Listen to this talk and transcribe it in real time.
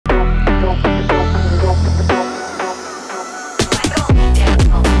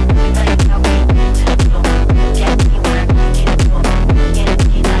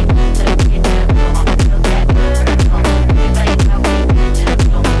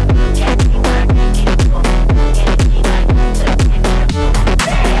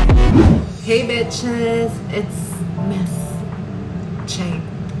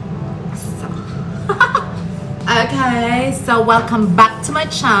guys, so welcome back to my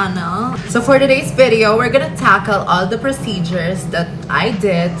channel. So for today's video, we're gonna tackle all the procedures that I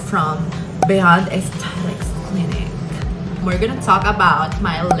did from Beyond Aesthetics Clinic. We're gonna talk about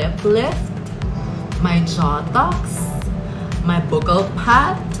my lip lift, my jaw tox, my buccal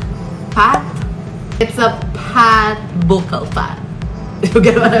pat. It's a pat buccal pat. You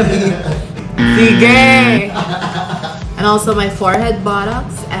get what I mean? Sige! And also my forehead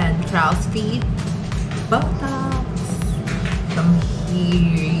botox and crow's feet botox from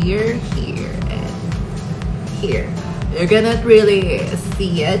here, and here. You're gonna really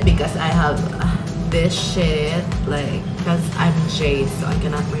see it because I have this shit, like, because I'm J, so I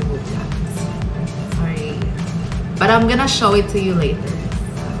cannot remove that. Sorry. But I'm gonna show it to you later.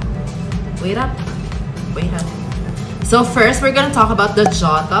 So, wait up. So first, we're gonna talk about the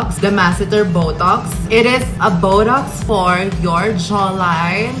jaw tox, the masseter botox. It is a botox for your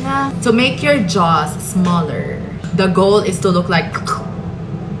jawline to make your jaws smaller. The goal is to look like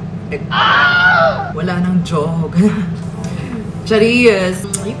wala nang jog. Charis,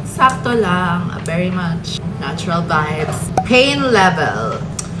 yung sakto lang, very much natural vibes. Pain level,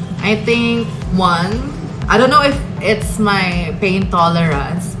 I think 1. I don't know if it's my pain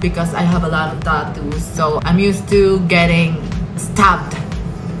tolerance because I have a lot of tattoos, so I'm used to getting stabbed.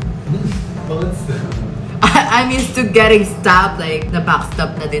 I'm used to getting stabbed, like na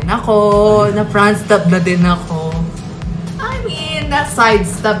backstab na din ako, na front stab na din ako. I mean, na side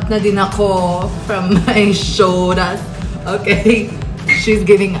stab na din ako from my shoulders. Okay, she's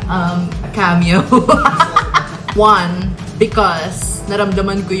giving a cameo. 1, because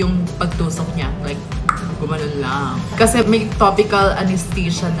naramdaman ko yung pagtusok niya, like gumanon lang. Kasi may topical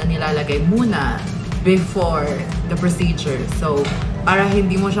anesthesia na nilalagay muna before the procedure. So, para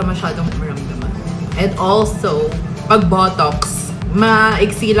hindi mo siya masyadong maramdaman. And also, pag botox,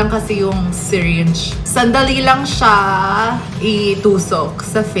 maiksi lang kasi yung syringe. Sandali lang siya itusok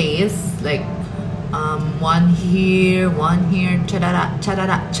sa face. Like, one here, charara,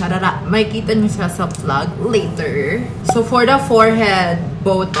 charara, charara. Makikita niyo siya sa vlog later. So for the forehead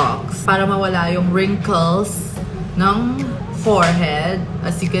botox, para mawala yung wrinkles ng forehead,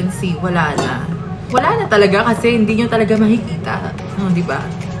 as you can see, wala na. Wala na talaga kasi hindi nyo talaga makikita. Di ba?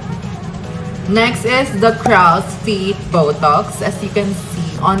 Next is the crow's feet botox. As you can see,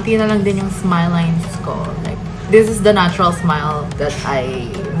 onti na lang din yung smile lines ko. Like, this is the natural smile that I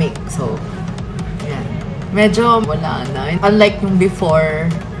make. So, medyo wala na. Unlike yung before,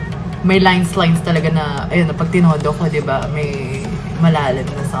 may lines talaga na, ayun, pag tinodo ko, diba, may malalim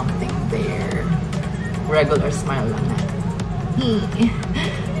na something there. Regular smile lang na.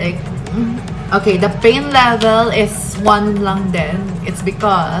 Like, okay, the pain level is 1 lang din. It's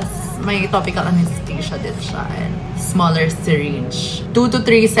because may topical anesthesia din siya and smaller syringe. 2 to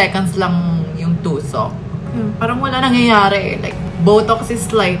 3 seconds lang yung tusok. Parang wala nangyayari. Like, botox is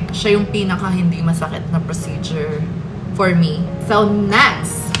like, siya yung pinaka hindi masakit na procedure for me. So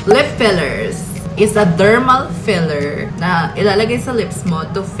next, lip fillers is a dermal filler na ilalagay sa lips mo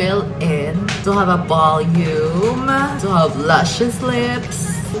to fill in, to have a volume, to have luscious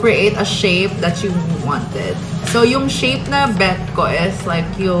lips, create a shape that you wanted. So yung shape na bet ko is like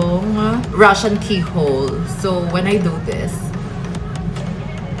yung Russian keyhole. So when I do this,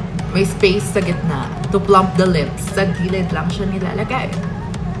 may space sa gitna to plump the lips. Sa gilid lang siya nilalagay.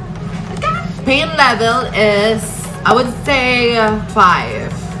 Okay. Pain level is, I would say, 5.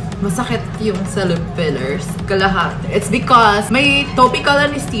 Masakit yung sa lip fillers. Kalahat. It's because may topical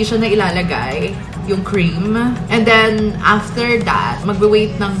anesthesia na ilalagay, yung cream. And then, after that,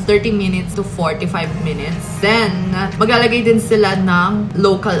 magbe-wait ng 30 minutes to 45 minutes. Then, maglalagay din sila ng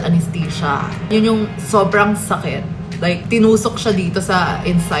local anesthesia. Yun yung sobrang sakit. Like, tinusok siya dito sa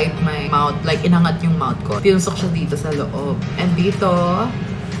inside my mouth. Like, inangat yung mouth ko. Tinusok siya dito sa loob. And dito,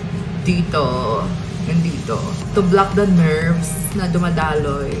 and dito. To block the nerves na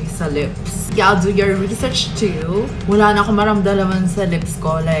dumadaloy sa lips. Yeah, do your research too. Wala na akong maramdaman sa lips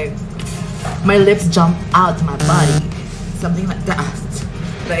ko. Like, my lips jump out my body. Something like that.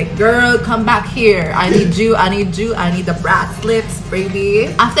 Like, girl, come back here. I need you, I need the Bratz lips,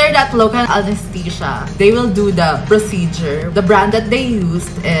 baby. After that local anesthesia, they will do the procedure. The brand that they used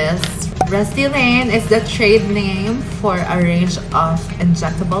is Restylane. Is the trade name for a range of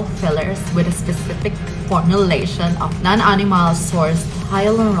injectable fillers with a specific formulation of non-animal sourced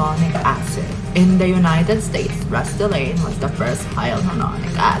hyaluronic acid. In the United States, Restylane was the first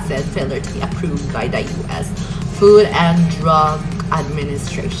hyaluronic acid filler to be approved by the U.S. Food and Drug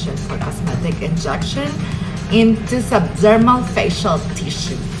Administration for cosmetic injection into subdermal facial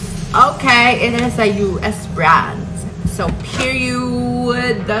tissues. Okay, it is a US brand. So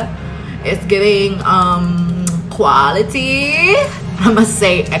period. It's giving quality. I must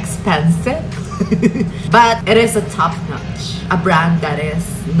say expensive. But it is a top-notch. A brand that is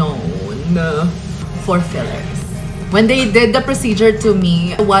known for fillers. When they did the procedure to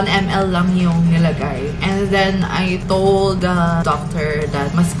me, 1 ml lang yung nilagay. And then I told the doctor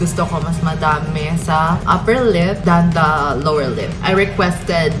that mas gusto ko mas madami sa upper lip than the lower lip. I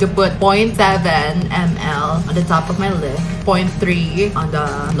requested to put 0.7 ml on the top of my lip, 0.3 on the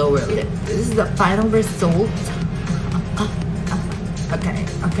lower lip. This is the final result.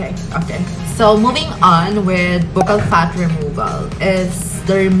 Okay. So moving on with buccal fat removal is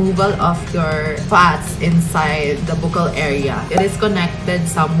the removal of your fats inside the buccal area. It is connected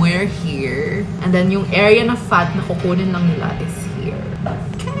somewhere here. And then yung area na fat na kukunin lang nila is here.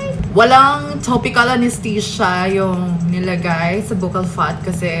 Okay. Walang topical anesthesia yung nilagay sa buccal fat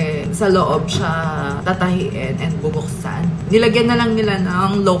kasi sa loob siya tatahiin and bubuksan. Nilagyan na lang nila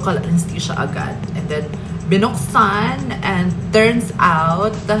ng local anesthesia agad. And then binuksan, and turns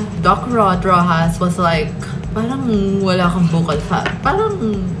out Doc Rod Rojas was like, parang wala kang buccal fat. Parang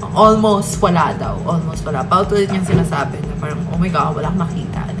almost wala daw. Almost wala. Pautulit niyang sinasabi na parang, oh my God, wala akong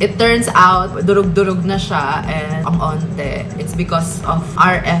makita. It turns out, durug-durug na siya and ang onte. It's because of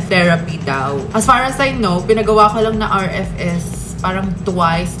RF therapy daw. As far as I know, pinagawa ko lang na RF is parang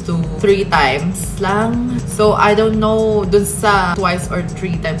twice to 3 times lang. So, I don't know, dun sa twice or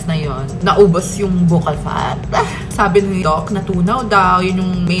 3 times na yon, naubos yung buccal fat. Sabi ni Doc, natunaw daw. Yun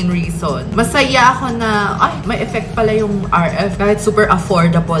yung main reason. Masaya ako na, ay, may effect pala yung RF. Kahit super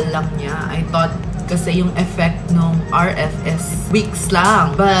affordable lang niya. I thought kasi yung effect ng RF is weeks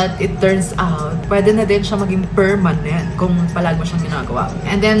lang. But it turns out, pwede na din siya maging permanent kung palagi mo siyang ginagawa.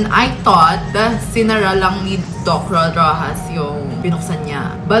 And then, I thought, sinara lang ni Doc Rod Rojas yung binuksan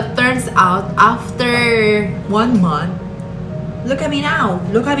niya. But turns out, after 1 month, look at me now!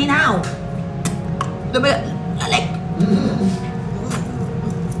 Look at me now! Like,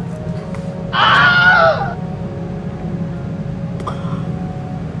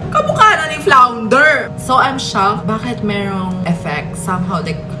 kamukha na ni Flounder! So, I'm shocked. Bakit merong effect? Somehow,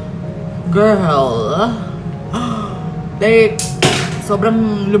 like, girl. Like,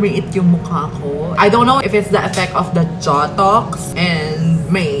 sobrang lumiit yung mukha ko. I don't know if it's the effect of the Jotox and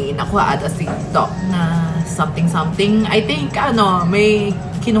may nakuha ata si Doc na something. I think, may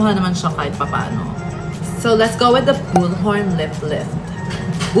kinuha naman siya kahit papaano. So, let's go with the bullhorn lip lift.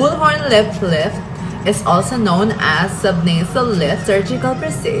 Bullhorn lip lift is also known as subnasal lift surgical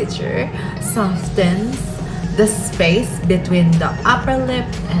procedure. Softens the space between the upper lip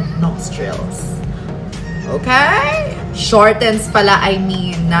and nostrils. Okay? Shortens pala, I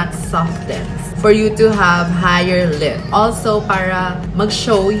mean, not softens. For you to have higher lip. Also, para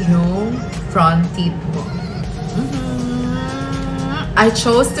mag-show yung front teeth mo. I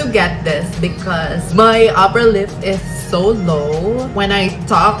chose to get this because my upper lip is so low. When I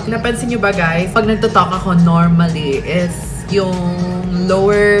talk, napansin nyo ba guys, pag nagto-talk ako normally is yung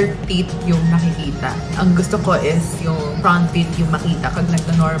lower teeth yung nakikita. Ang gusto ko is yung front teeth yung makita pag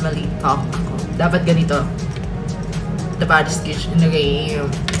nagto-normally talk ako. Dapat ganito. Dapat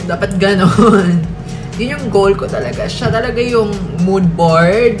dapat ganon. Yun yung goal ko talaga. Siya talaga yung mood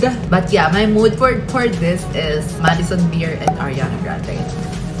board. But yeah, my mood board for this is Madison Beer and Ariana Grande.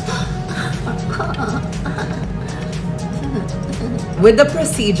 With the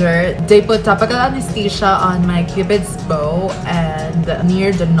procedure, they put topical anesthesia on my cupid's bow and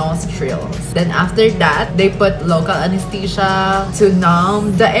near the nostrils. Then after that, they put local anesthesia to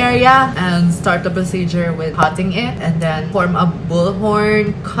numb the area and start the procedure with cutting it and then form a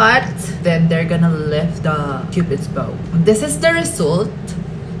bullhorn cut. Then they're gonna lift the cupid's bow. This is the result,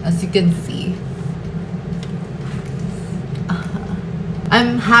 as you can see.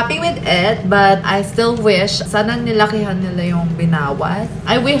 I'm happy with it, but I still wish sana nilakihan nila yung binawas.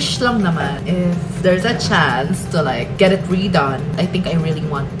 I wish lang naman if there's a chance to like get it redone. I think I really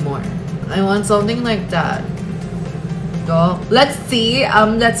want more. I want something like that. So, let's see.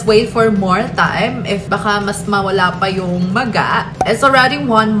 Let's wait for more time if baka mas mawala pa yung maga. It's already 1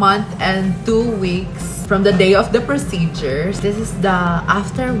 month and 2 weeks from the day of the procedure. This is the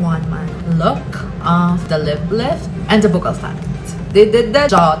after 1 month look of the lip lift and the buccal fat. They did the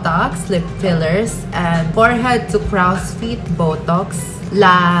Jotox, lip fillers, and forehead to crow's feet Botox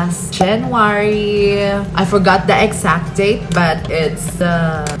last January. I forgot the exact date, but it's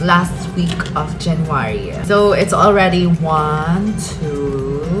the last week of January. So it's already 1,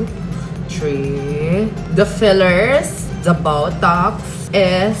 2, 3. The fillers, the Botox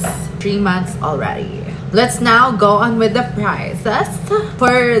is 3 months already. Let's now go on with the prices.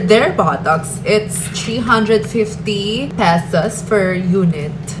 For their Botox, it's 350 pesos per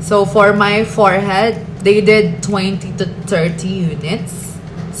unit. So for my forehead, They did 20 to 30 units.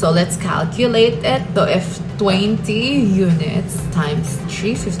 So let's calculate it. So if 20 units times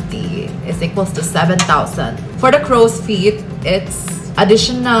 350 is equals to 7,000. For the crow's feet, it's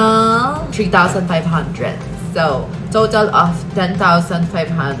additional 3,500. So total of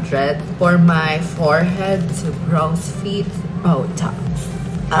 10,500 for my forehead to crow's feet Botox.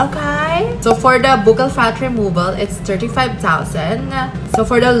 Okay. So for the buccal fat removal, it's 35,000. So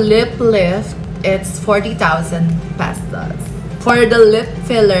for the lip lift, it's 40,000 pesos. For the lip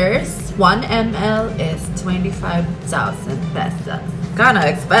fillers, 1 ml is 25,000 pesos. Kinda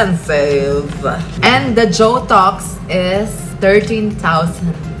expensive. And the Botox is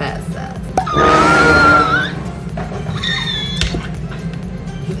 13,000 pesos.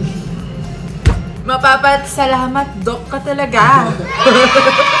 Salamat, Doc, ka talaga.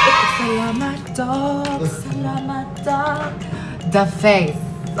 Salamat, Doc. Salamat, Doc. The face.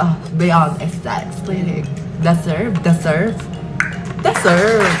 Oh, beyond aesthetics clinic. Deserve.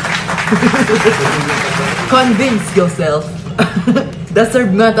 Convince yourself.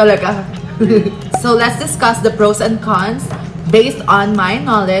 Deserve nga talaga. So let's discuss the pros and cons based on my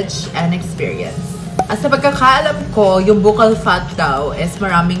knowledge and experience. Sa pagkakaalam ko, yung buccal fat daw is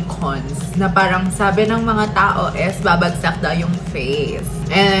maraming cons. Na parang sabi ng mga tao is babagsak daw yung face.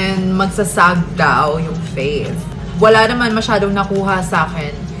 And magsasag daw yung face. Wala naman masyadong nakuha sa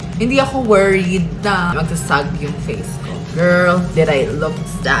akin. Hindi ako worried na magsasag yung face ko. Girl, did I look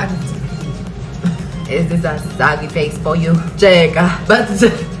stacked? Is this a saggy face for you? Cheka. But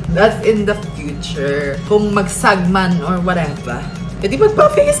that's in the future. Kung magsag man or whatever. Hindi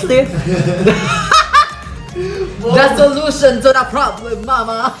magpa-facelift. The solution to the problem,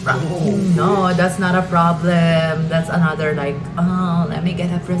 mama. No, that's not a problem. That's another like, oh, let me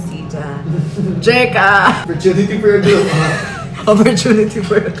get a procedure. Cheka. Opportunity for a girl. Opportunity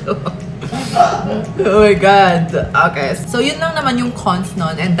for a girl. Oh my god. Okay, so yun lang naman yung cons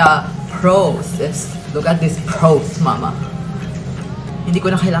nun. And the pros is, look at this pros, mama. Hindi ko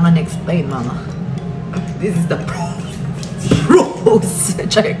na kailangan explain, mama. This is the pros. Pros.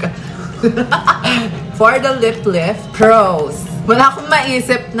 Cheka. For the lip lift, pros. Wala akong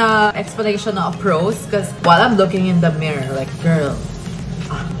maisip na explanation of pros because while I'm looking in the mirror, like, girl.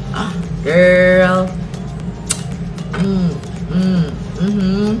 Girl.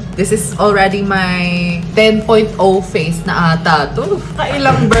 This is already my 10.0 face na ata. To.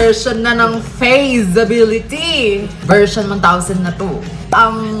 Kailang version na ng faceability. Version 1000 na to.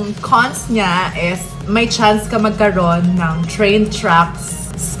 Ang cons niya is may chance ka magkaroon ng train tracks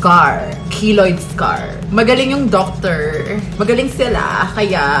scar, keloid scar. Magaling yung doctor. Magaling sila,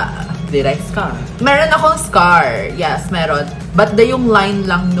 kaya direct scar. Meron akong scar. Yes, meron. But yung line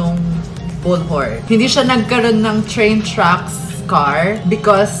lang nung bullhorn. Hindi siya nagkaroon ng train tracks scar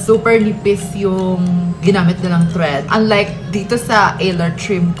because super nipis yung ginamit nilang thread. Unlike dito sa alar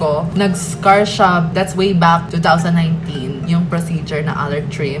trim ko, nag-scar siya, that's way back 2019, yung procedure na alar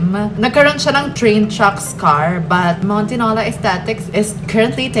trim. Nagkaroon siya ng train track scar, but Maginhawa Aesthetics is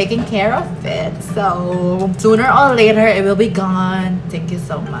currently taking care of it. So, sooner or later, it will be gone. Thank you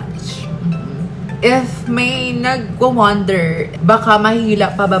so much. If may nagwa-wonder, baka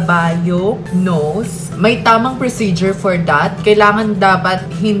mahihila pababa yung nose, may tamang procedure for that. Kailangan dapat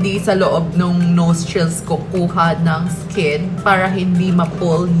hindi sa loob ng nostrils ko kuha ng skin para hindi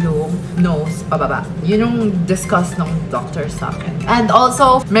ma-pull yung nose pababa. Yun yung discuss ng doctor sa akin. And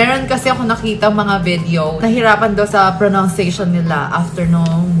also, meron kasi ako nakita mga video, nahirapan daw sa pronunciation nila after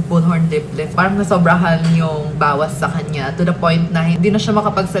nung bullhorn lip lift. Parang nasobrahan yung bawas sa kanya to the point na hindi na siya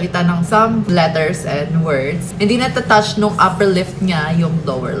makapagsalita ng some letters and words. Hindi na-touch nung upper lip niya yung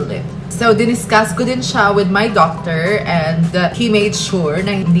lower lip. So, diniscuss ko din siya with my doctor and he made sure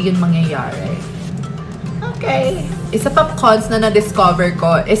na hindi yun mangyayari. Okay. Isa pang cons na na-discover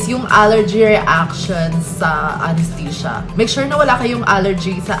ko is yung allergy reaction sa anesthesia. Make sure na wala kayong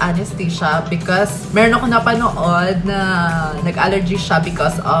allergy sa anesthesia because meron ako napanood na nag-allergy siya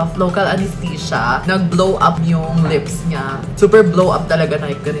because of local anesthesia. Nag-blow up yung lips niya. Super blow up talaga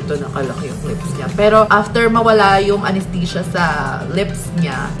na ganito nakalaki yung lips niya. Pero after mawala yung anesthesia sa lips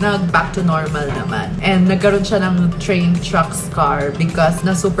niya, nag-back to normal naman. And nagkaroon siya ng train track scar because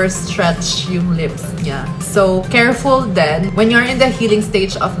na super stretch yung lips niya. So, careful then, when you're in the healing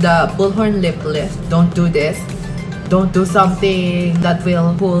stage of the bullhorn lip lift, don't do this. Don't do something that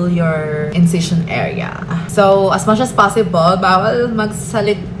will pull your incision area. So, as much as possible, bawal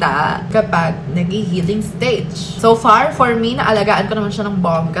magsalita kapag nag-healing stage. So far, for me, naalagaan ko naman siya ng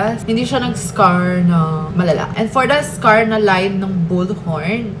bongga. Hindi siya nag-scar na malala. And for the scar na line ng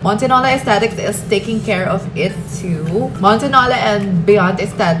bullhorn, Maginhawa Aesthetics is taking care of it too. Maginhawa and Beyond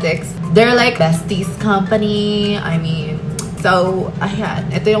Aesthetics They're like besties company. I mean, so, ayan.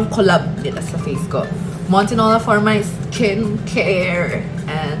 Ito yung collab nila sa face ko. Montinola for my skincare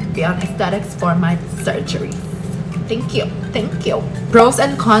and Beyond Aesthetics for my surgery. Thank you. Thank you. Pros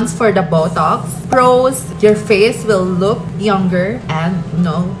and cons for the Botox. Pros, your face will look younger and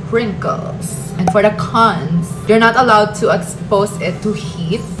no wrinkles. And for the cons, you're not allowed to expose it to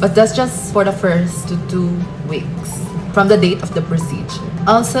heat, but that's just for the first 2 weeks from the date of the procedure.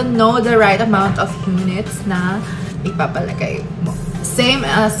 Also, know the right amount of units na ipapalagay mo. Same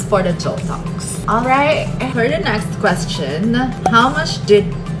as for the Botox. Alright, for the next question, how much did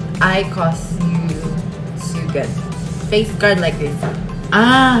I cost you to get face card like this?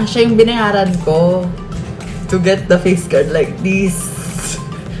 Ah, siya yung binayaran ko to get the face card like this.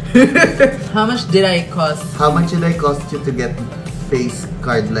 How much did I cost? How much did I cost you to get face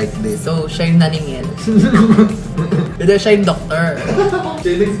card like this? So, siya yung naningil. Hindi, siya yung doctor.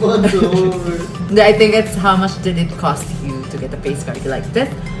 Siya yung sponsor. Hindi, I think it's how much did it cost you to get a face card like this?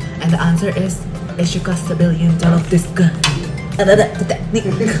 And the answer is, it should cost $1 billion of this gun. The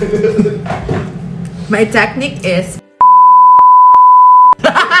technique. My technique is...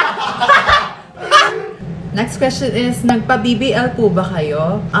 Next question is, nagpa-BBL po ba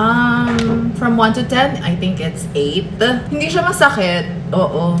kayo? From 1 to 10, I think it's 8. Hindi siya masakit.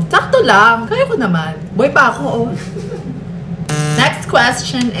 Oo. Sakto lang. Kaya ko naman. Boy pa ako, oh. Next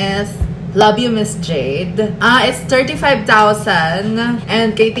question is, love you, Miss Jade. It's 35,000.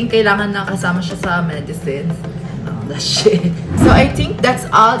 And I think kailangan na kasama siya sa medicines. Oh, that shit. So I think that's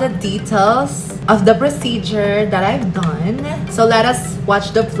all the details of the procedure that I've done. So let us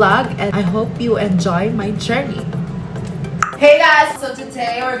watch the vlog and I hope you enjoy my journey. Hey guys! So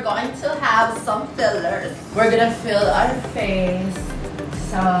today we're going to have some fillers. We're gonna fill our face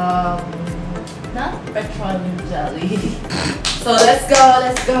some not petroleum jelly. So let's go,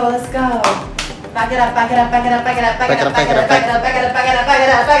 let's go, let's go. Pack it up, pack it up, pack it up, pack it up, pack it up, pack it up, pack it up, pack it up, pack it up, pack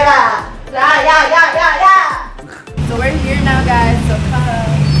it up, pack it up. Yeah. So we're here now, guys. So come.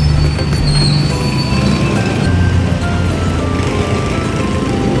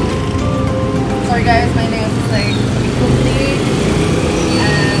 Sorry guys, my name is like Quickly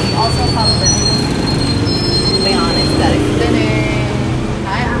and also Humbert. Beyond Aesthetic Clinic.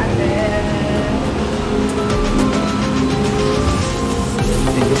 Hi Ate.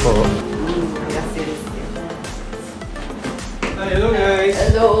 Thank you po. Yes, it is. Hi, hello guys.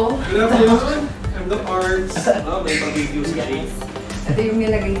 Hello. Good afternoon. I'm the arts. May pag-review sa face. Ito yung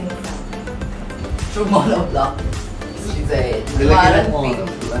nilagay mo sa Trumolo-Block. She said, Nilagyan mo. pink.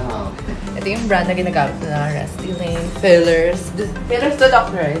 Wow. Ito yung brand na ginagamit na Restylane. Fillers. Fillers to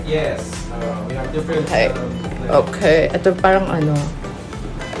doctor, right? Yes. We have different... Okay. Okay. Ito parang ano,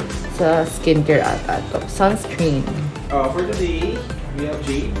 sa skincare ata ito. Sunscreen. For today, we have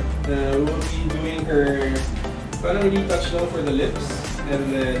Jade. We will be doing her parang retouch now for the lips and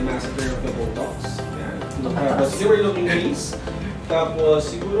then massacre of the Botox. Tapos zero-looking face. Tapos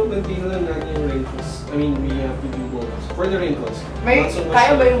siguro maintain lang natin yung wrinkles. I mean, we have to do Botox. For the wrinkles. May,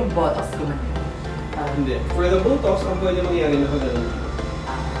 kaya ba yung Botox gumawa? Hindi. For the Botox, ang pwede mangyari na kagano'n.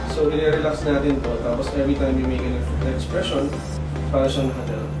 So, i-relax natin to. Tapos every time you make an expression, para siyang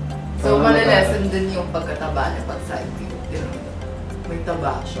nakagano'n. So, malilesen din yung pagkataba niya pag side view. May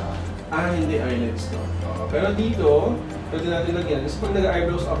taba siya. Hindi eyelids to. Pero dito, pwede natin lagyan. Kasi pag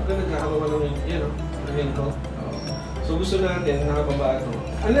nag-eyebrows up ka, nagkakaroon ka ng wrinkle. So gusto natin, nakababa ito.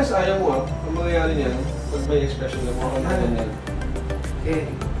 Unless ayaw mo ang mangyayari niyan, pag may expression na mo, ang ganyan.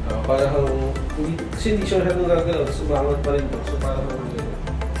 Para kang, kasi hindi siya masyadong gagalaw, tapos umangat pa rin ito. So para kang ganyan.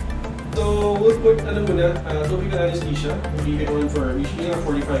 So we'll put, alam mo na, topical anesthesia. We'll leave it on for usually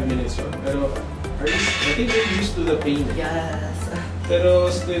 45 minutes yun. Pero I think we're used to the pain. Yes.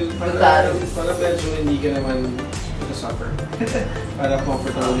 Pero still, para medyo hindi ka naman suffer. Para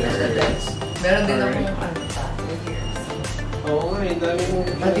comfortable yung experience. Meron din akong ano pa. Oo nga, yung dami mong...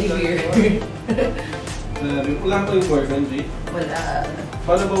 Pati here. Wala ko yung boyfriend, Jay. Wala.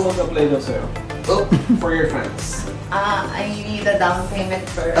 Paano ba mag-apply daw sa'yo? Oh. For your fans. I need a down payment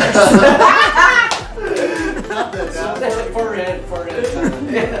first. For rent.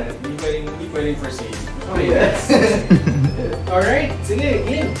 Hindi pwedeng for sale. Oh, yes. Alright, sige,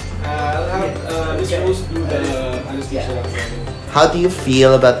 game. I'll have Miss Rose do the anesthesia lang sa amin. How do you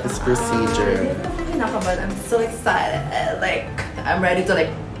feel about this procedure? I'm so excited. Like, I'm ready to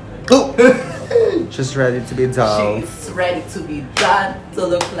like... Oh! She's ready to be done. She's ready to be done to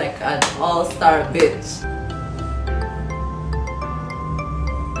look like an all-star bitch.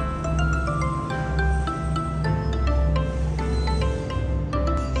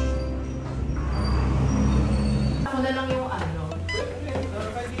 Ako na lang yung ano.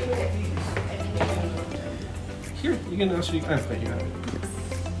 can actually, okay,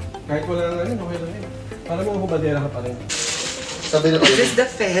 kahit wala nga rin, okay lang yun. Para mo hubadera ka pa rin. Sabi na This is the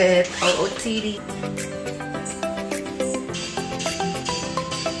fit. OOTD.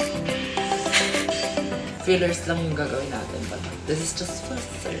 Fillers lang yung gagawin natin. But this is just for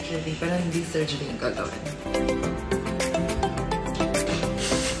surgery. Pero hindi surgery yung gagawin.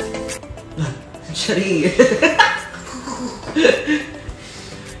 Shari.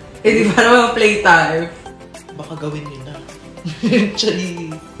 Hindi pa naman playtime. Baka gawin nyo na.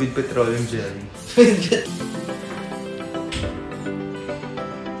 Shari. with petroleum jelly.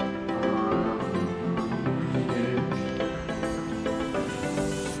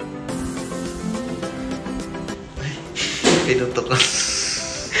 Pinuto ka.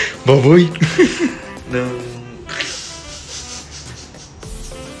 Baboy!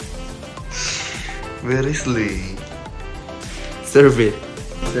 Very slay. Serve it.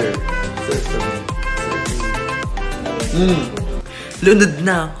 Serve. Lunod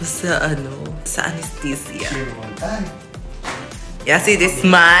na ako sa anesthesia. Yeah, see this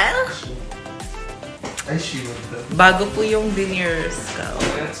smile? Ay, shield. Bago po yung veneers ka.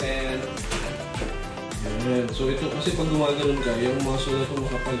 That's it. Ayan. So ito kasi pag gumagano'n ka, yung muscle na ito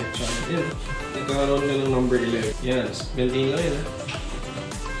makapalit siya. Ayan. Nagkakaroon ka ng number 11. Yan. Maintain lang yan, ha?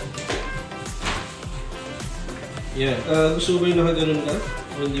 Yan. Gusto ba yung nakagano'n ka?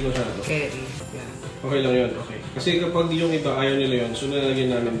 O hindi masyado? Okay. Yeah. Okay lang yun. Okay. Kasi kapag yung iba ayaw nila yun, so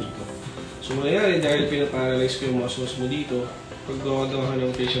nalagyan namin dito. So mangyayari dahil pinaparalyze ko yung muscles mo dito, pag gawa-gawa ka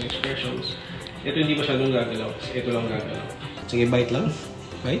ng facial expressions, ito hindi masyadong gagalaw. Ito lang gagalaw. Sige, bite lang.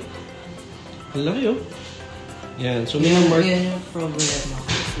 Bite. Ang laki yun. Yan. So, may mark. Yan yung problema.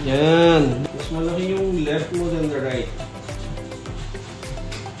 Yan. Mas malaki yung left mo than the right.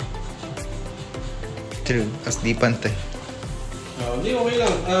 True. As di pantay. Hindi, okay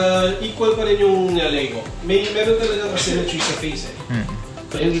lang. Equal pa rin yung nalay ko. Meron talaga asymmetry sa face eh.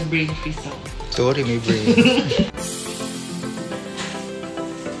 May brain piece ako. Sorry, may brain.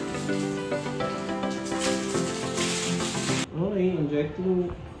 Okay,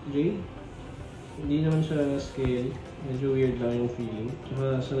 injecting Jade. Hindi naman siya scale. Medyo weird lang yung feeling.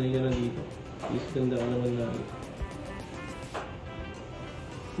 Tsaka sanay ka na dito. Please, ganda ka naman lagi.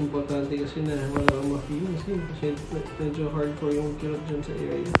 Importante kasi na wala kang ma-feel kasi medyo hardcore yung kirot dyan sa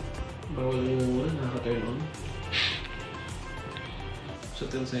area. Bawal yung muna, nakaka-turn on. So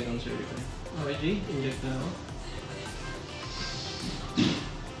 10 seconds every time. Okay, Jade, inject na ako.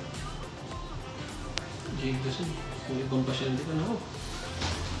 Jade kasi, kung ibang pasyente ka na ako.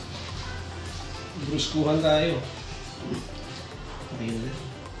 Bruskuhan tayo. Tingin na.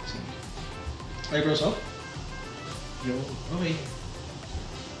 Eyebrows off? Yo. Okay.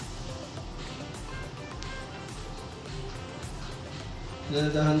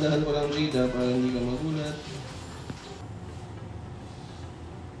 Dahan-dahan ko lang Jada para hindi ka magulat.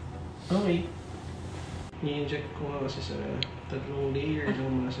 Okay. I-inject ko nga kasi sa 3 layer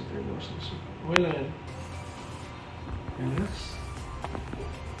ng mga citrinosis. Okay lang yan. Relax.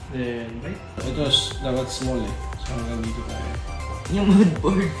 Then, bite. Ito, dapat small eh. So, hanggang dito tayo. Yung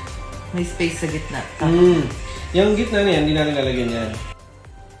moodboard. May space sa gitna. Yung gitna na yan, hindi natin lalagyan yan.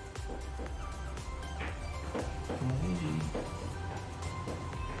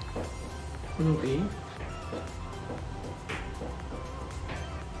 Okay.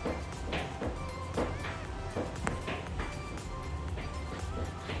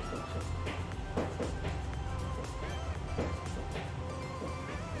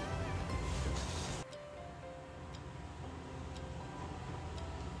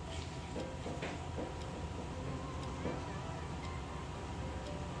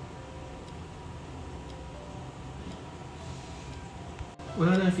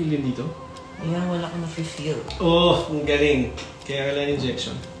 Wala na feeling dito? Yeah, wala ko na-feel. Oh, ang galing. Kaya kailangan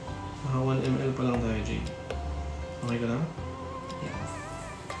injection. Mga 1 ml pa lang tayo, Jade. Okay ka lang? Yes.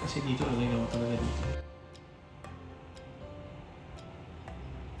 Kasi dito, lagay na ako talaga dito.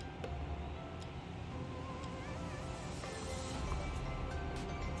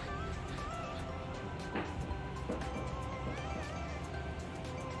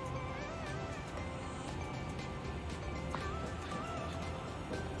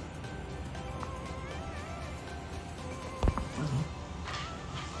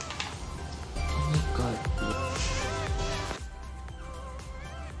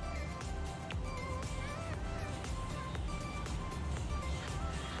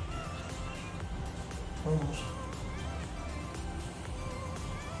 Almost.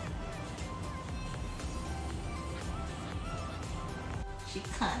 She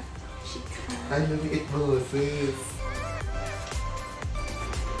can't. She can't. Ay, lumiit mo, sis.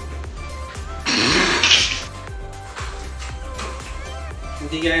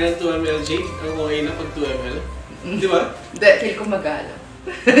 Hindi gaya ng 2 ml, Jade. Ang okay na pag 2 ml. Di ba? Hindi, feel ko magalo.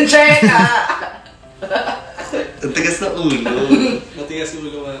 Cheka! Ang tigas na ulo. Matigas yung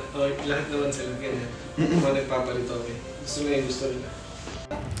ulo. Lahat naman sila ganyan. Mga nagpapalito. Gusto nila yung gusto nila.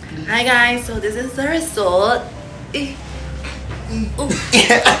 Hi guys, so this is the result.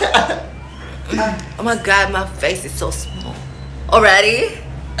 Oh my god, my face is so small. Already?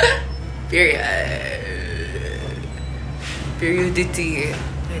 Period. Periodity.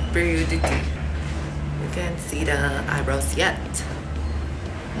 Like periodity. You can't see the eyebrows yet.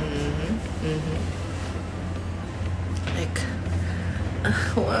 Like,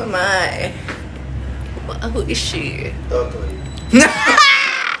 who am I? Who is she? Totally.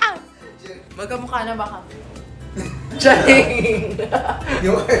 Magkamukha na ba kami? Charing!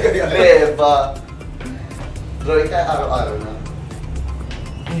 Yung beba. Drawing ka araw-araw na.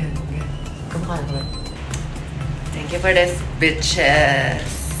 Ayan, ayan. Kamukha naman. Thank you for this, bitches.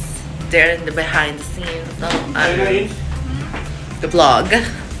 They're in the behind the scenes of the vlog.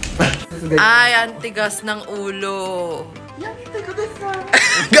 Ay, ang tigas ng ulo.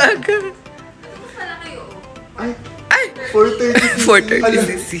 Gaga. Ay!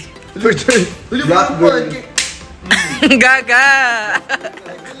 430cc. 430. Blackburn. Gaga!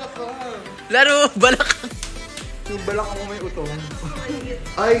 Laro, balak. Yung balak mo may utong.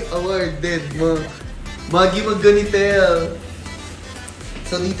 Ay, awarded mo. Magi magganitel.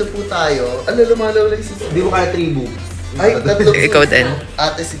 So dito po tayo. Ano lumalaw lang si... Di mo kaya 3 boobs. Ay, tatlo. Ikaw din.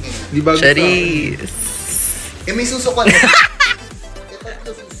 Ate, sige. Di ba gusto? Charis. Eh, may susok ka na. Eh,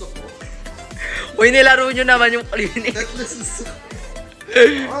 tatlo susok ko. Uy, nilaro nyo naman yung clinic. Tatlo susok.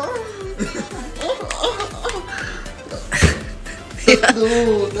 Tatlo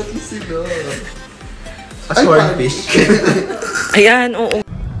sila. A swordfish. Ayan, oo.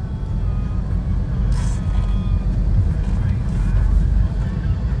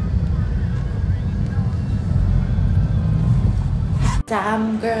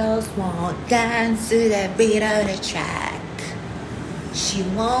 Some girls won't dance to the beat of the track. She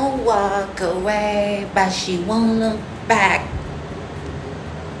won't walk away, but she won't look back.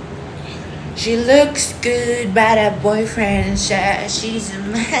 She looks good, but her boyfriend says she's a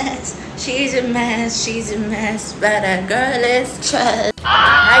mess. She's a mess, she's a mess, but her girl is trash.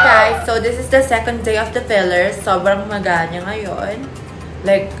 Hi guys, so this is the second day of the fillers. Sobrang maganya ngayon.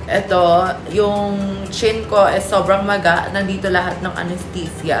 Like, ito, yung chin ko is sobrang maga. Nandito lahat ng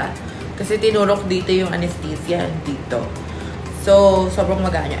anesthesia. Kasi tinurok dito yung anesthesia dito. So, sobrang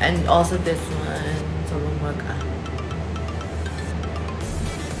maga niya. And also this one, sobrang maga.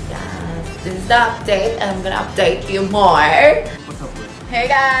 Yes, this is the update. And I'm gonna update you more. Hey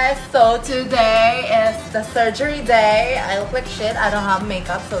guys, so today is the surgery day. I look like shit. I don't have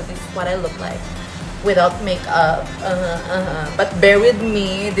makeup, so this is what I look like without makeup. But bear with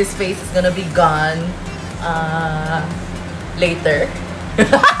me, this face is gonna be gone later.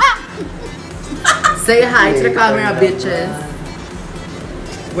 Say hi to the camera, bitches.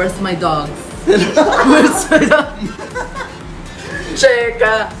 Where's my dogs? Where's my dog?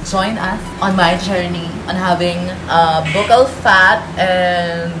 Cheka! Join us on my journey on having buccal fat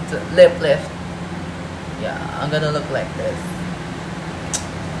and lip lift. Yeah, I'm gonna look like this.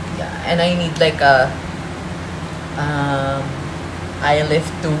 Yeah, and I need like a eye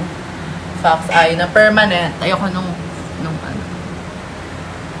lift too. Fox eye na permanent. Ayoko nung ano.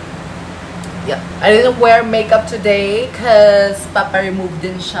 Yeah, I didn't wear makeup today because Papa removed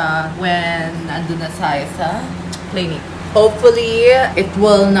din siya when andun na sa clinic. Hopefully, it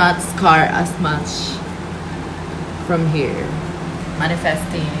will not scar as much from here.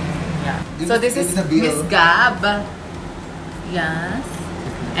 Manifesting, yeah. So this is Miss Gab. Yes.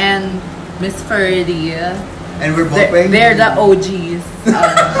 And Miss Ferdy. And we're both wearing... They're the OGs.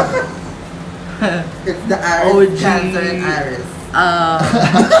 It's the Iris, OG. Cancer and Iris.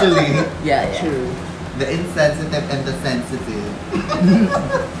 Actually. Yeah. True. The insensitive and the sensitive.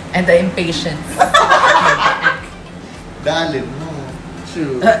 And the impatience. Dalim, no.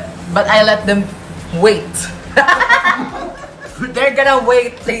 True. But I let them wait. They're gonna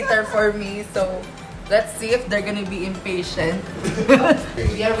wait later for me, so let's see if they're gonna be impatient.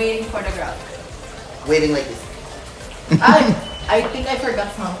 We are waiting for the crowd. Waiting like this. I think I forgot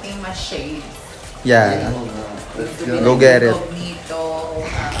something, my shades. Yeah. Let's go get it.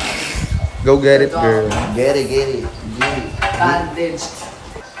 Go get it, girl. Get it, get it. Bandaged.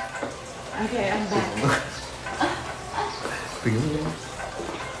 Okay, I'm back.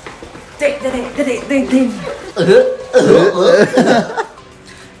 Take.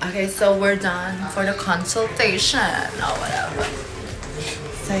 Okay, so we're done for the consultation. Oh, whatever.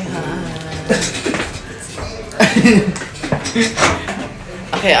 Say hi.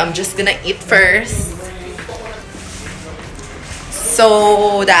 Okay, I'm just gonna eat first.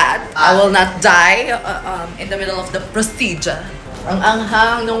 So that I will not die in the middle of the procedure. Ang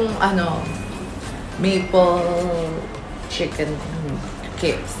anghang nung maple chicken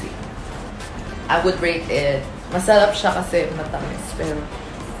KFC. I would rate it. Masarap siya kasi matamis. Pero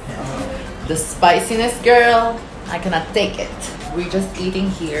the spiciness, girl, I cannot take it. We're just eating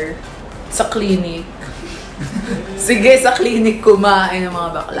here sa clinic. Sige, sa clinic kumain ng mga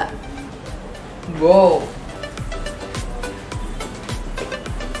bakla. Go!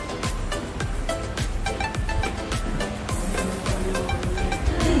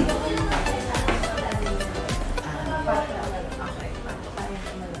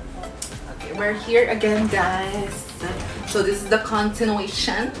 We're here again, guys. So this is the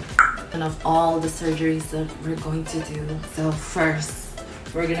continuation of all the surgeries that we're going to do. So first,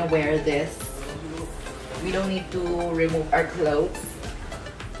 we're gonna wear this. We don't need to remove our clothes.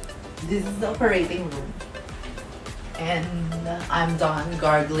 This is the operating room. And I'm done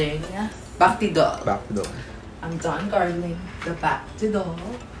gargling. Back to doll. Back to doll. I'm done gargling the back to doll.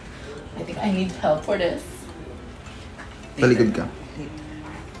 I think I need help for this. Talikod ka.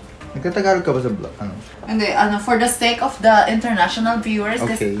 Nagtatagalog ka ba sa vlog? Hindi, for the sake of the international viewers,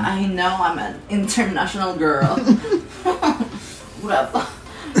 Okay. because I know I'm an international girl. Wala pa.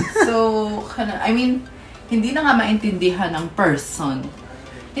 So, I mean, hindi na nga maintindihan ng person.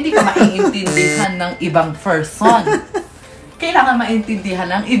 Hindi ka maintindihan ng ibang person. Kailangan maintindihan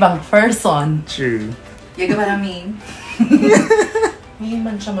ng ibang person. True. You get what I mean? May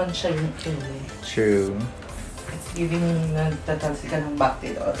mancha-mancha yung kili. True. It's giving nagtatalsi ka ng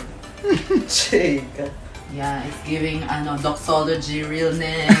bakti doon. Shake. Yeah, it's giving doxology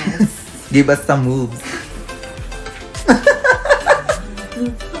realness. Give us some moves.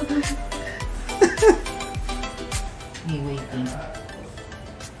 Hey, waiting.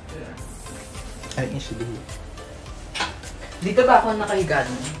 Ay, should be. Dito ba ako nakahiga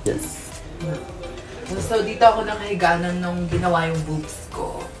nun? Yes. So, dito ako nakahiga nun nung ginawa yung boobs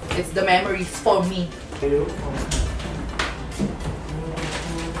ko. It's the memories for me.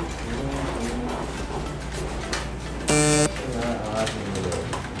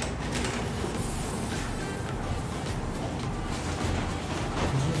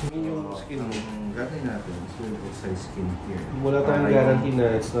 Gagawin natin is yung exercise skin here. Wala tayong guarantee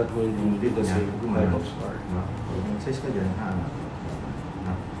na it's not going to be the same type of scar. Exercise ka dyan,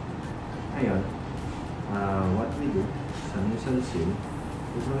 Ngayon, what we do sa nasal seal,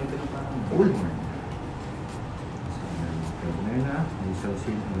 gagawin ka na parang gold man. So, ngayon na, nasal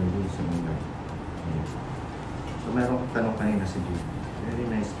seal, gagawin sa mga. So, meron kong tanong kanina si Jim. Very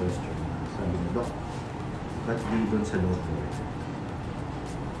nice question. Sabi niya, Doc, ba't di doon sa doctor?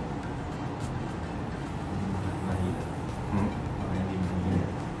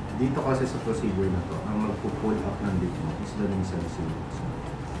 Dito kasi sa procedure na to, ang magpo-pull up ng dito mo is the nasal seal.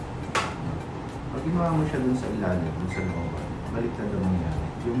 Pag ginawa mo siya dun sa ilalim, dun sa looban, baliktad ang mangyari.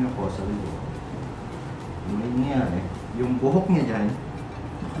 Yung mucosa rin doon. Yung nangyayari, yung buhok niya dyan,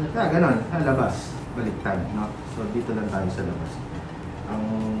 ganon, labas, baliktad, no? So dito lang tayo sa labas. Ang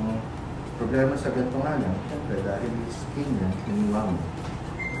problema sa ganito nga lang, syempre dahil yung skin niya, hiniwa mo,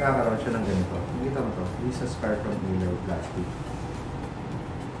 kakaroon siya ng ganito. Nakita mo to, this is a scar from iliac plastic.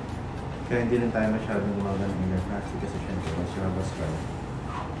 Kaya hindi rin tayo masyadong gumawa ng iliac plastic kasi syempre, once you have a scar,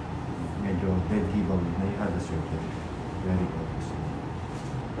 medyo medieval na you had a surgery. Very good.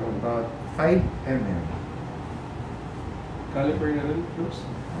 About 5 mm. Caliper na rin, Bruce?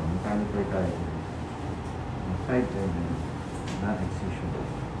 Caliper tayo. 5 mm. Not excision.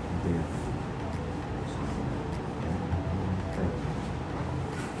 There.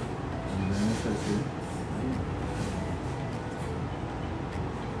 And then as I see,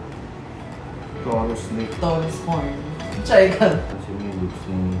 Taurus Lake. Taurus horn. Try ka. Kasi yung lips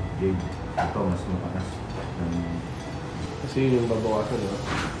ni Jade, ito mas mataas. Kasi yun yung babawasan, di ba?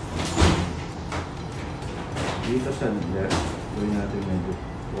 Dito sa left, gawin natin medyo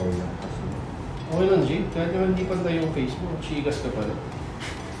floor lang kasi. Okay lang, Jade. Kahit naman di pantay yung face mo, chigas ka pala.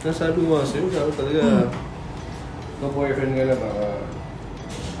 Nasabi ko nga sa'yo, dapat talaga mag-boyfriend ka na, baka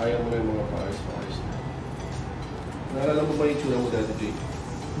ayaw mo na yung mga paayos-paayos na. Naalala mo ba yung tsura mo dati, Jade?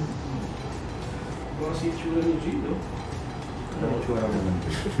 Baka si tsura ni Jade, no? Ano tsura mo lang?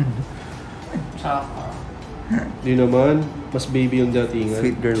 Tsaka. Di naman, mas baby yung datingan.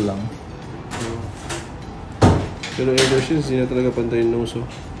 Sweet girl lang. Pero ever since, di na talaga pantay yung nose, oh.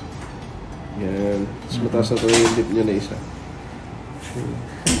 Yan. Mas mataas na talaga yung lip niya na isa.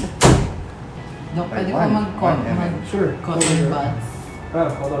 Dok, pwede ko mag-cotton buds. Ah,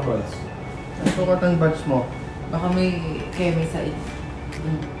 cotton buds. So, cotton buds mo? Baka may keme sa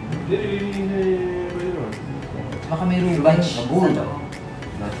Baka may rubad sa loob.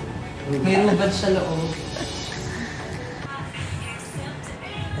 May rubad sa loob.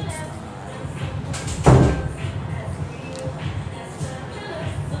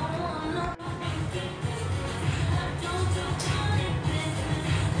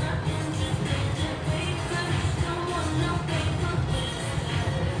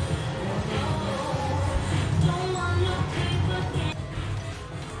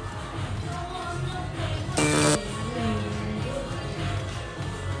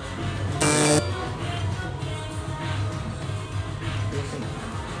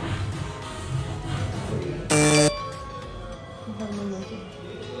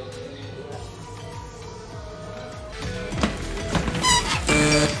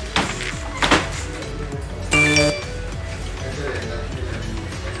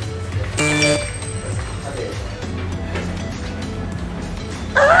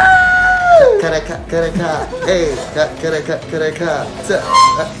 Karaka, hey, karaka,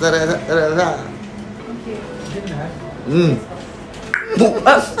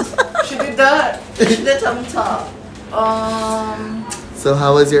 She did that. She did some top. So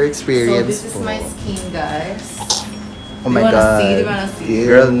how was your So experience? this is my skin, guys. Oh my Do you god. Do you wanna see?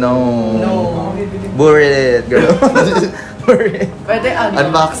 Girl, no. No. Buried it, girl. Buried. Pwede ano?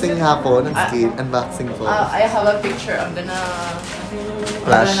 Unboxing nga po ng skin. Unboxing po. I have a picture. I'm gonna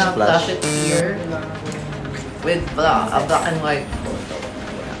flash it here with a black and white photo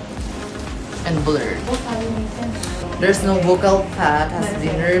and blurred. There's no vocal fat has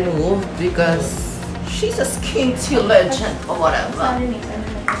been removed because she's a skinty legend or whatever.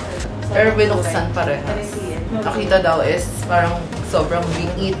 Pero binuksan parehas. Nakita daw is parang sobrang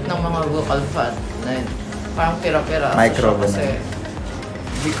bingit ng mga vocal fat na yun. Parang pira-pira. Micro kasi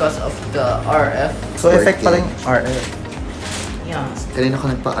because of the RF. So, effect pa rin RF. Yeah. Kanina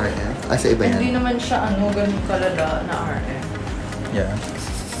ko nagpa-RF? Sa iba yan? Hindi naman siya ganun kalala na RF. Yeah.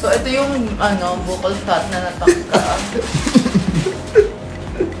 So ito yung vocal fat na natangka.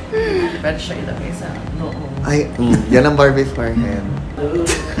 Pwede siya ilagay sa noo. Ay, yan ang Barbie forehead.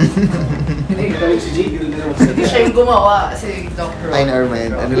 Hindi siya yung gumawa, si Dr. Ay, never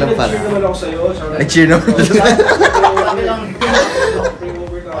mind. Ano lang pala? Nag-cheer naman ako sa'yo. Nag-cheer naman. Sabi lang,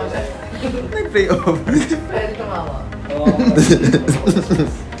 Nag-play over. pwede gumawa.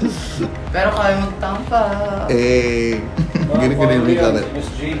 Pero kaya magtampa. Ganun yung comment. Miss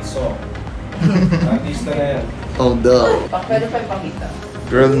Jade, so. Artista na yan. Oh, no. Pwede pa ipakita.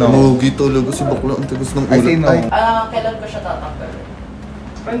 Girl, no. Mugi tulog si bakla. Ang tagas ng I say ulo. no. Kailan ko siya tatanggal?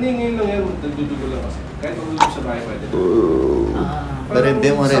 Hindi ngayon lang yan, nagdudugo lang kasi. Kahit magulo sa bahay pwede. Marebe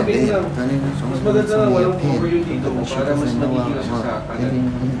mo, marebe. Mas maganda lang walang over yung dito mo para mas magiging siya sa kagat.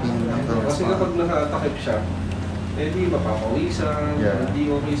 Kasi kapag nakatakip siya, hindi mapapawisan, hindi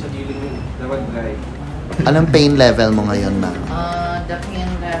okay sa healing yun. Dapat dry. Anong pain level mo ngayon, ma'am? The pain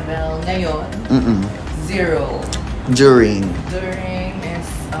level ngayon, 0. During is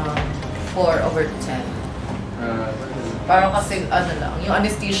 4/10. Parang kasi lang, yung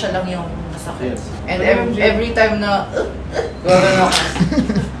anesthesia lang yung masakit. Yes. And every time na gano'n ako,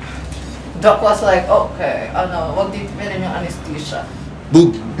 doc was like, okay, wag titipirin yung anesthesia.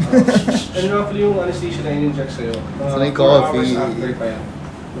 Boom! And roughly yung anesthesia na in-inject sa'yo. Sanay 4 coffee. hours after pa yan.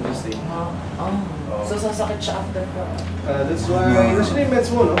 Stay. So sasakit siya after ka. That's why, nasa yung meds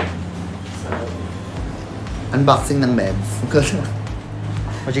mo, no? Unboxing ng meds.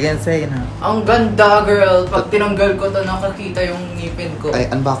 What you can say, na? Ang ganda, girl. Pag tinanggal ko to, nakakita yung ngipin ko. Ay,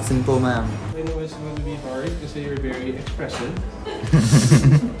 unboxing po, ma'am. I know it's going to be hard kasi you're very expressive.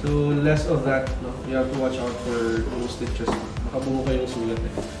 So less of that, no? You have to watch out for those stitches. Makabungo kayong sulat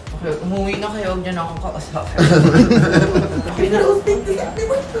eh. Okay, umuwi na kayo. Huwag niyo na akong kausapin.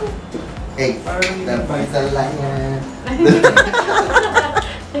 Hey, napakita lang yan.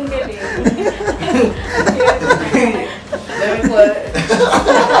 Ang galing. Very good.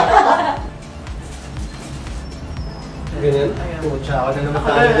 Ganyan? Ayan. Oo, tsaka na naman Ako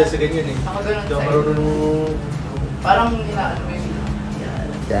tayo ganun. dyan sa ganyan eh. Ako ganun Hindi ako sa'yo. marunong... Parang inaano mo yun.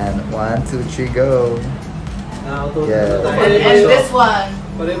 Yan. 1, 2, 3, go. Nakautot Yeah. na tayo. And this one.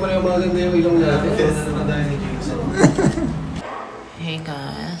 Pareho-pareho maganda yung ilong natin. Kaya na naman tayo ni Jason. Hey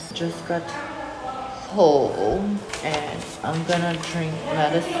guys, just got home and I'm gonna drink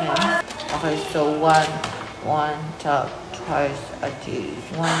medicine. Okay, so one tub twice a day.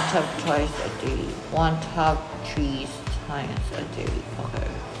 1 tub twice a day. 1 tub 3 times a day. Okay.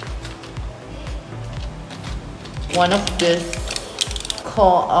 One of this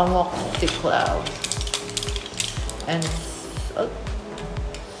called amoxiclav. And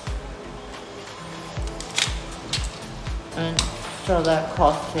so that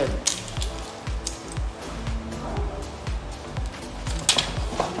cost him.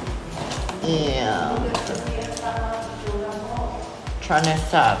 Yeah. Trying to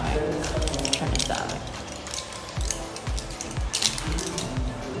stop it.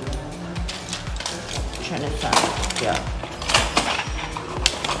 Yeah.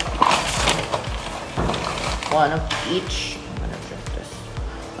 One of each. I'm gonna drink this.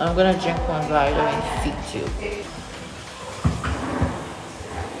 I'm gonna drink one vitamin C too.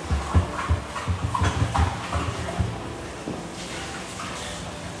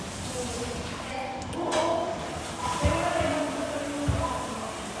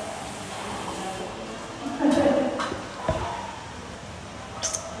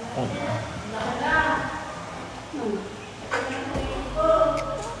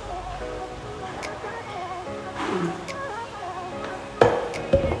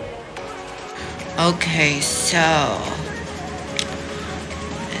 Okay, so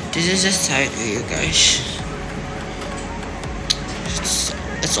this is a side view, guys.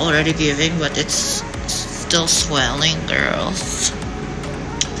 It's already giving, but it's still swelling, girls.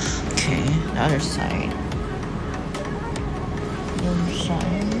 Okay, the other side.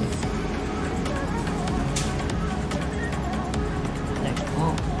 Like,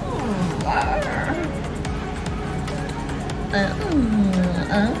 oh.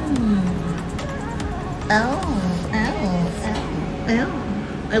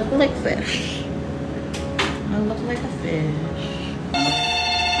 I look like fish. I look like a fish.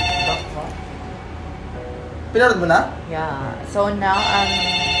 Pinanood mo na? Yeah. So now I'm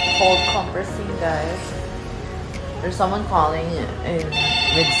cold compressing, guys. There's someone calling in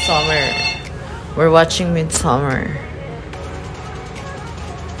Midsummer. We're watching Midsummer.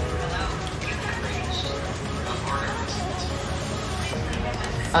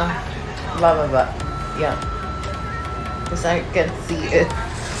 Blah. Yeah. Because I can see it.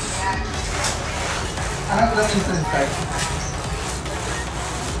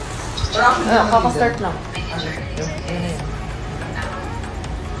 Kaka-start lang.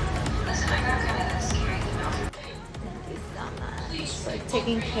 For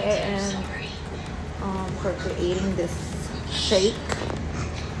taking care and for creating this shake.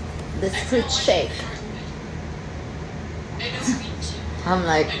 This fruit shake. I'm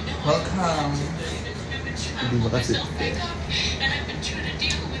like, Welcome. Hindi ba kasi?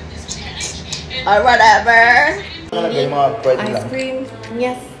 or whatever. Nakalagay mga pwede lang. Ice cream,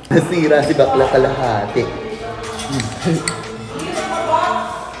 yes. Nasira si bakla kalahati.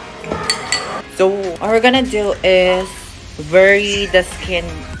 So what we're gonna do is bury my skin.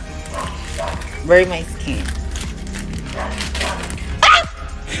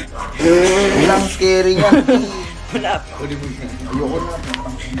 Walang scary yan. Wala. Ayoko na.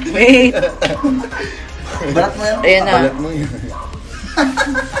 Wait. Balat mo yan. Ayan na. Balat mo yan.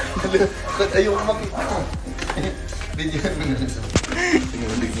 Ayoko makita. Bigyan mo na.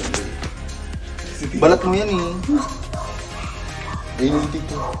 Balat mo yan eh. Ayun yung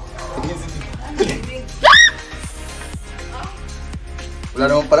tito. Wala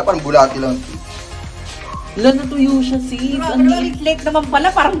naman pala, parang bulati lang. Wala, natuyo siya, sis. Ang liit naman pala,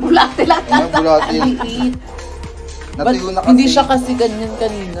 parang bulate lang. Ang bulati. Ang liit. Natuyo na kasi. Hindi siya kasi ganyan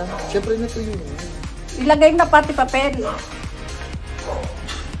kanina. Siyempre natuyo. Ilagay na pati papel.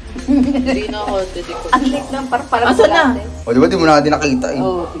 Hindi na ako, hindi ko. Ang liit ng parang Asa na? O diba, di mo na natin nakita eh.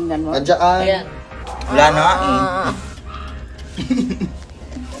 Oo, tingnan mo. At saka, Ayan. wala na nga eh.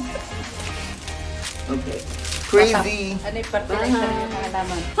 Okay. Crazy. Ano yung fertilizer yung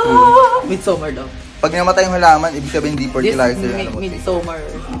halaman? Midsummer daw. Pag namatay yung halaman, ibig sabihin hindi This fertilizer. Ano mo, midsummer.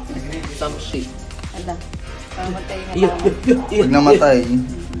 Some shit. Ala, pamatay yung halaman. Pag namatay,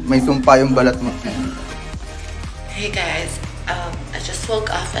 may sumpa yung balat mo. Hey guys, I just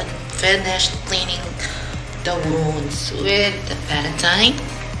woke up and finished cleaning the wounds with the Valentine.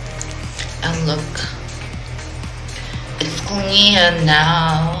 And look, it's clean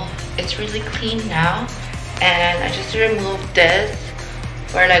now. It's really clean now. And I just removed this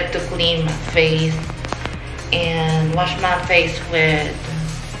for like to clean my face and wash my face with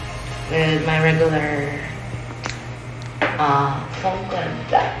my regular foam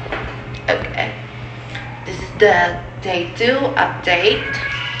cleanser. Okay. This is the day 2 update.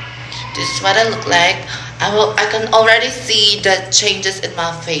 This is what I look like. I can already see the changes in my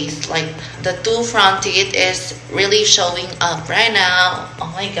face. Like the 2 front teeth is really showing up right now.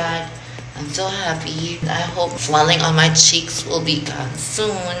 Oh my god. I'm so happy. I hope swelling on my cheeks will be gone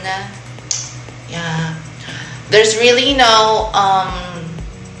soon. Yeah. There's really no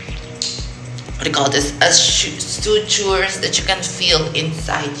what do you call this? Sutures that you can feel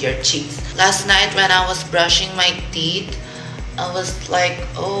inside your cheeks. Last night when I was brushing my teeth, I was like,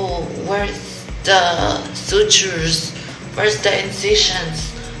 oh, where's the sutures? Where's the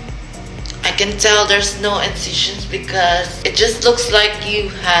incisions? I can tell there's no incisions because it just looks like you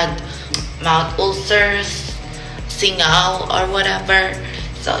had mouth ulcers, singaw or whatever.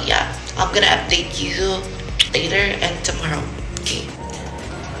 So yeah, I'm gonna update you later and tomorrow. Okay.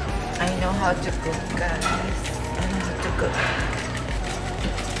 I know how to cook, guys. I know how to cook.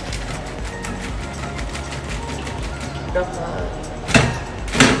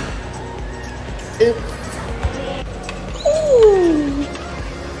 Oops. Ooh.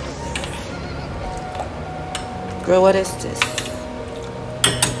 Girl, what is this?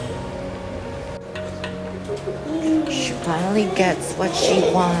 She finally gets what she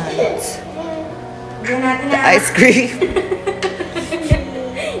wants. The ice cream.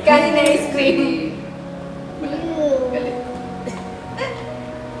 Kanin na ice cream.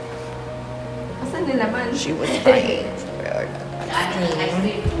 Asan nila man? She was buying for ice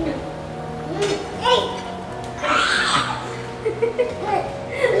cream.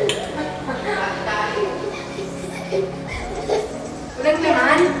 Ulang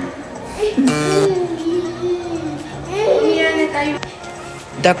naman. Umiyan na tayo.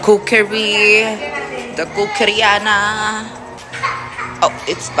 The cookery. The cookeriana. Oh,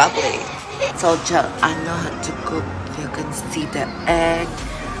 it's bubbly. So, I know how to cook. You can see the egg.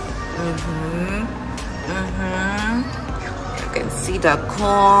 You can see the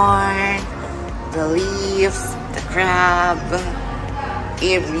corn, the leaves, the crab.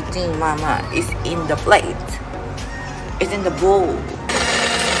 Everything, mama, is in the plate. It's in the bowl.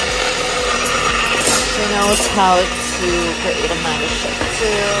 She knows how to create a mango shake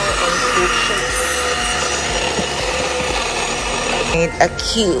too, and fruit shakes. Made a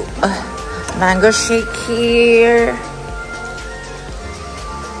cute mango shake here.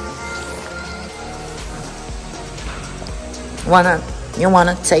 You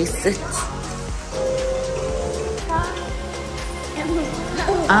wanna taste it?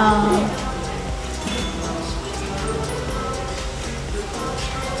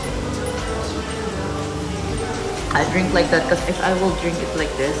 I drink like that because if I will drink it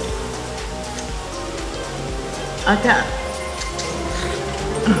like this, I can't.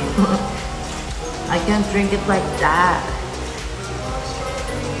 I can't drink it like that.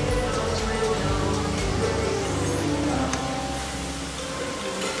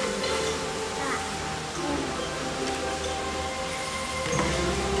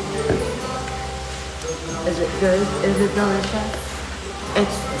 Is it good? Is it delicious?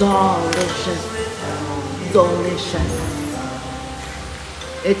 It's delicious. Delicious.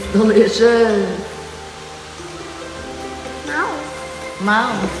 It's delicious. Mouse.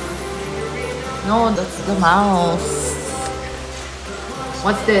 Mouse. No, that's the mouse.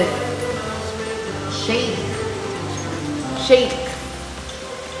 What's this? Shake. Shake.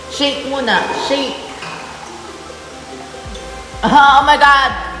 Shake muna. Shake. Oh my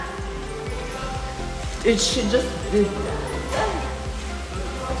god. It should just do that.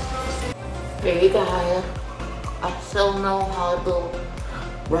 Hey guys, I still know how to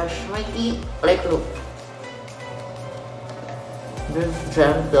brush my teeth. Like look, there's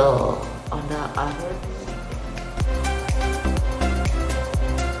gentle on the other.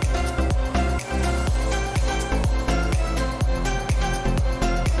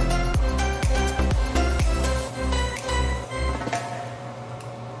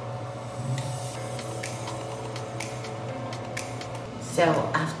 So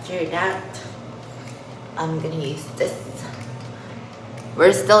after that, I'm gonna use this.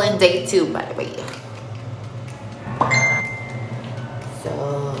 We're still in day 2, by the way. So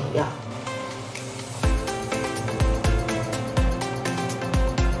yeah.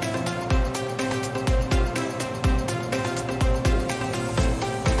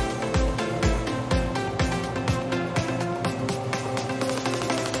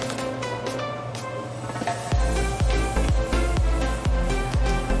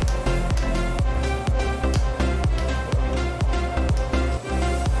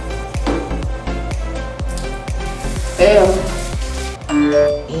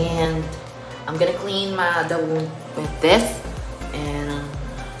 And I'm gonna clean the wound with this and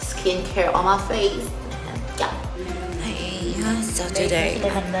skincare on my face. And yeah. Hey, so today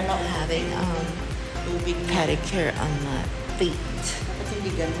I'm having pedicure on my feet.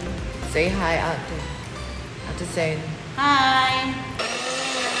 Say hi out there. I have to say hi.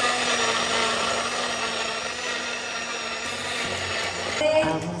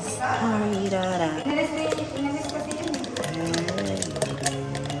 I'm sorry, Dada.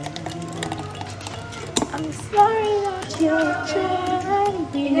 I'm sorry that you're trying.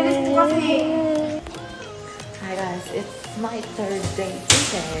 Hi guys, it's my third day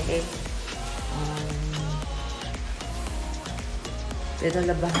today.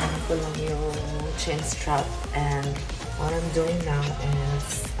 Pinalabahan ko lang yung chin strap, and what I'm doing now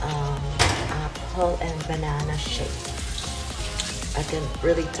is apple and banana shake. I can't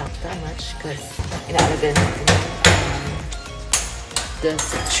really talk that much because inaalagay natin the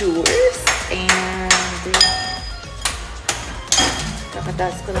sutures, and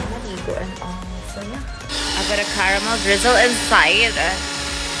kakatas ko lang maligo, and so yeah. I got a caramel drizzle inside, and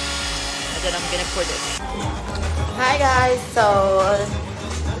then I'm gonna put it. Hi guys, so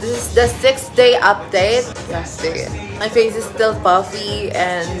this is the 6th day update. My face is still puffy,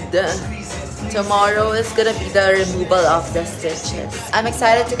 and tomorrow is gonna be the removal of the stitches. I'm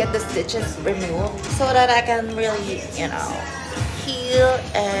excited to get the stitches removed so that I can really, you know, heal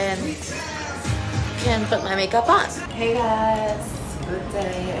and can put my makeup on. Hey guys, good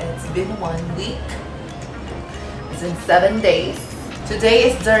day. It's been 1 week. It's been 7 days. Today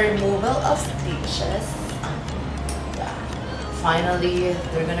is the removal of stitches. Finally,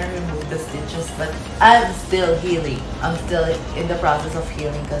 they're gonna remove the stitches, but I'm still healing. I'm still in the process of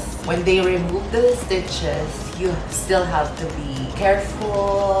healing, because when they remove the stitches, you still have to be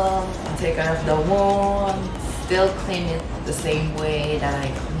careful, take care of the wound, still clean it the same way that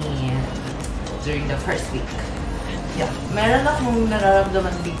I cleaned during the first week. Yeah, meron akong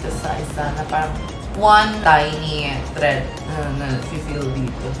nararamdaman dito sa isa na parang one tiny thread na feel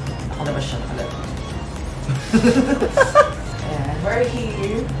dito. Ako na ba siya talaga? And we're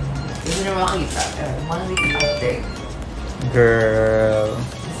here. Hindi nyo makita. 1 week update. Girl.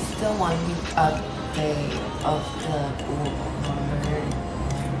 This is the 1 week update of the book.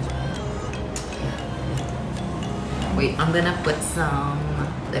 Wait, I'm gonna put some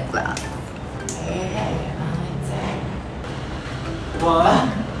lip gloss. Hey. Wow!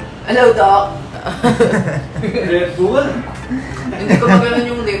 Hello, Doc! Red Bull? Hindi ko magalan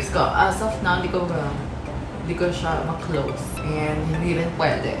yung lips ko. As of now, hindi ko siya ma-close. And hindi rin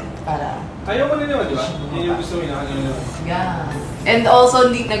pwede para... Ayaw mo na naman, di ba? Yun yung gusto mo yun. Yeah. And also,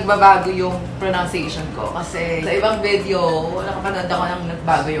 hindi nagbabago yung pronunciation ko. Kasi sa ibang video, nakapanood ako nang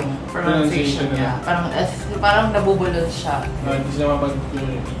nagbago yung pronunciation niya. Parang nabubulol siya. Hindi sila mapag...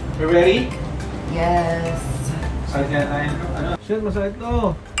 You ready? Yes. Sakit kaya tayo. Ano? Shit, masakit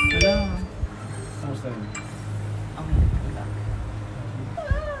to. Wala. Kamusta yun? Wala.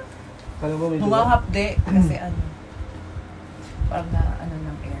 Kala mo medyo... Humahapde kasi parang na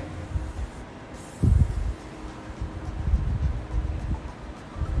ng air.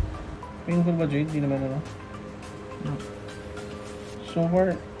 Painful ba, Jade? Di naman ano? No. So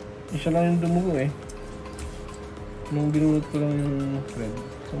far, isa lang yung dumugo eh. Nung binulot ko lang yung thread.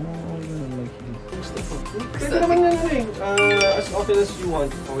 So, okay naman mag-heal. Pwede naman yan as often as you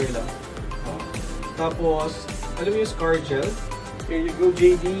want. Okay lang. Tapos, alam mo yung scar gel? Here you go,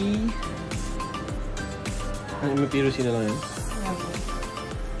 JD. Ano, may pyrosin na lang yun?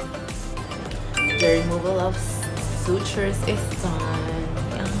 The removal of sutures is done.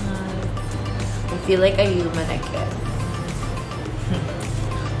 I feel like a human again.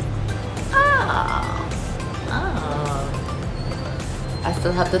 I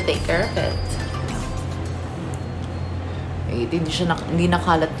still have to take care of it. Wait, hindi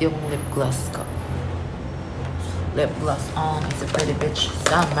nakalat yung lip gloss ko. Lip gloss on. It's a pretty bitch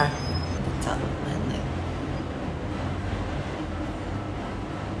summer. Top of my lip.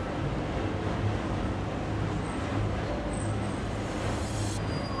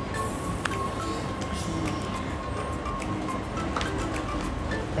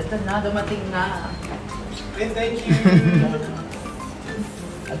 Ito na, dumating na. And thank you!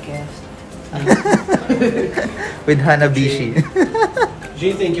 A gift. With Hanabishi.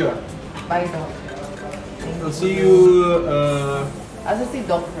 Jane, thank you. Bye, Doc. I'll see you Asa si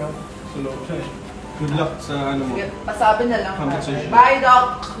Doc Rod? good luck sa ano mo. Sige, pasabi na lang. Compensation. Bye,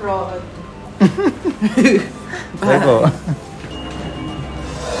 Doc Rod. Bye po.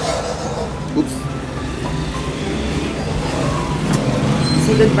 Oops.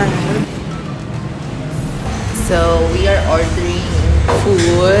 Say goodbye. So, we are ordering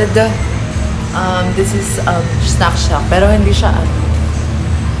food. This is snack shack, pero hindi siya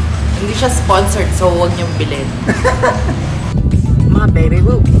sponsored, so huwag niyong bilhin. My baby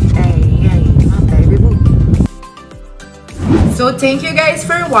boo. Hey, my baby boo. So thank you guys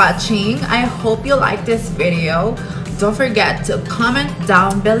for watching. I hope you like this video. Don't forget to comment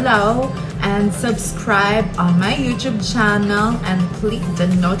down below and subscribe on my YouTube channel and click the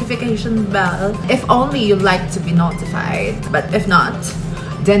notification bell if only you like to be notified. But if not,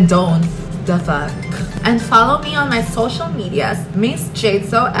 then don't the fuck. And follow me on my social medias, Miss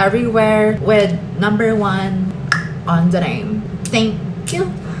Xoxo everywhere with #1 on the name. Thank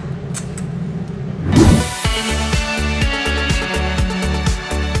you.